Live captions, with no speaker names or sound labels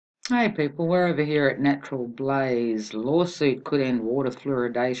Hey people, we're over here at Natural Blaze. Lawsuit could end water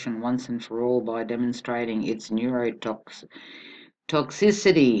fluoridation once and for all by demonstrating its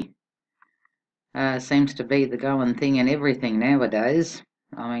neurotoxicity. Seems to be the going thing in everything nowadays.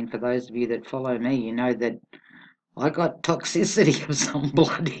 I mean, for those of you that follow me, you know that I got toxicity of some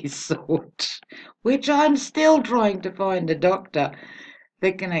bloody sort, which I'm still trying to find a doctor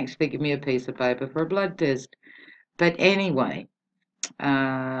that can actually give me a piece of paper for a blood test. But anyway,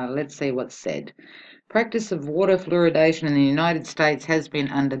 let's see what's said. Practice of water fluoridation in the United States has been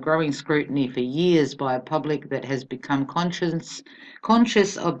under growing scrutiny for years by a public that has become conscious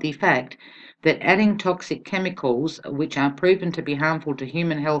of the fact that adding toxic chemicals, which are proven to be harmful to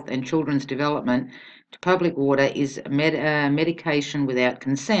human health and children's development, to public water is medication without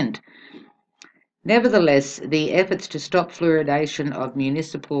consent. Nevertheless, the efforts to stop fluoridation of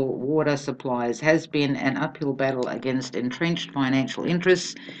municipal water supplies has been an uphill battle against entrenched financial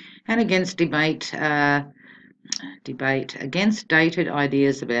interests and against debate against dated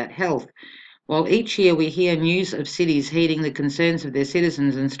ideas about health. While each year we hear news of cities heeding the concerns of their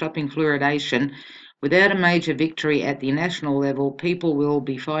citizens and stopping fluoridation, without a major victory at the national level, people will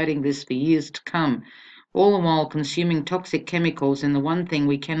be fighting this for years to come, all the while consuming toxic chemicals in the one thing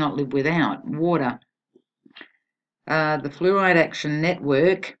we cannot live without, water. The Fluoride Action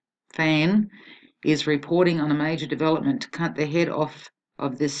Network, FAN, is reporting on a major development to cut the head off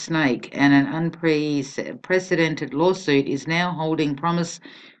of this snake, and an unprecedented lawsuit is now holding promise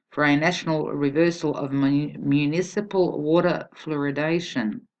for a national reversal of municipal water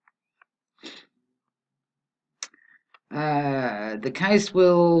fluoridation. The case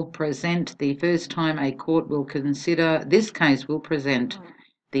will present the first time a court will consider. This case will present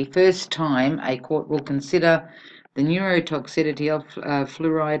the first time a court will consider the neurotoxicity of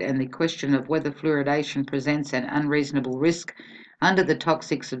fluoride and the question of whether fluoridation presents an unreasonable risk under the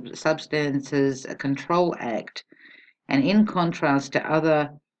Toxic Substances Control Act, and in contrast to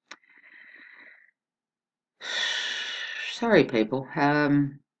other sorry people,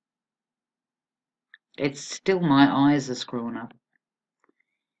 it's still my eyes are screwing up.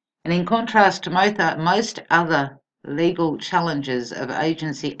 And in contrast to most other legal challenges of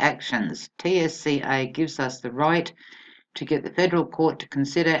agency actions, TSCA gives us the right to get the federal court to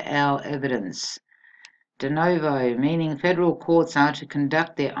consider our evidence. De novo, meaning federal courts are to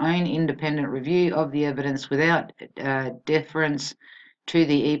conduct their own independent review of the evidence without deference to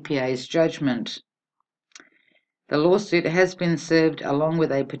the EPA's judgment. The lawsuit has been served along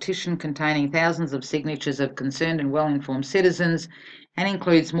with a petition containing thousands of signatures of concerned and well-informed citizens, and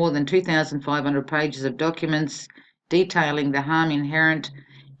includes more than 2,500 pages of documents detailing the harm inherent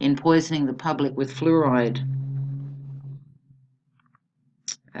in poisoning the public with fluoride.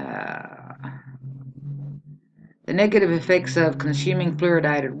 The negative effects of consuming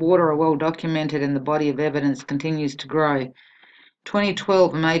fluoridated water are well documented, and the body of evidence continues to grow.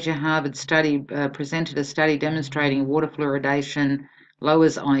 2012, a major Harvard study presented a study demonstrating water fluoridation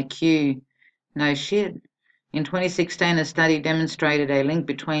lowers IQ. No shit. In 2016, a study demonstrated a link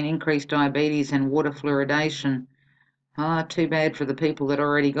between increased diabetes and water fluoridation. Too bad for the people that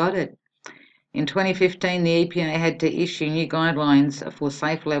already got it. In 2015, the EPA had to issue new guidelines for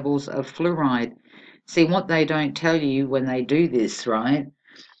safe levels of fluoride. See, what they don't tell you when they do this, right?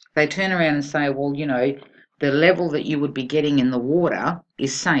 They turn around and say, well, you know, the level that you would be getting in the water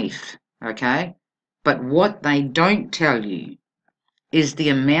is safe, okay? But what they don't tell you is the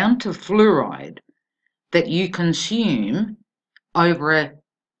amount of fluoride that you consume over a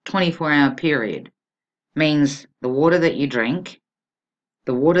 24-hour period. Means the water that you drink,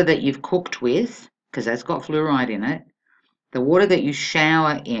 the water that you've cooked with, because that's got fluoride in it, the water that you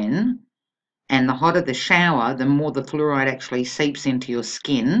shower in, and the hotter the shower, the more the fluoride actually seeps into your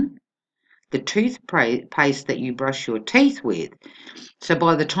skin, the toothpaste that you brush your teeth with. So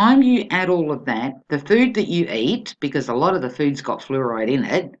by the time you add all of that, the food that you eat, because a lot of the food's got fluoride in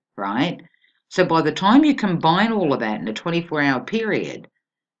it, right? So by the time you combine all of that in a 24-hour period,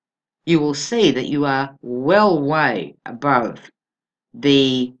 you will see that you are well way above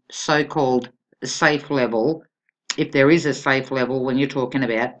the so-called safe level, if there is a safe level when you're talking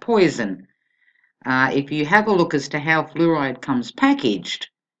about poison. If you have a look as to how fluoride comes packaged,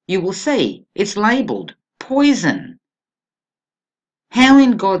 you will see it's labelled poison. How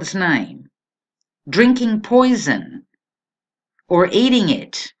in God's name drinking poison or eating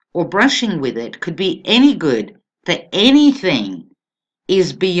it or brushing with it could be any good for anything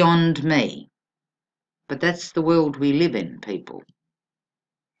is beyond me. But that's the world we live in, people.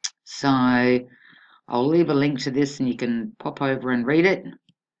 So I'll leave a link to this and you can pop over and read it.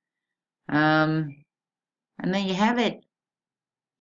 And there you have it.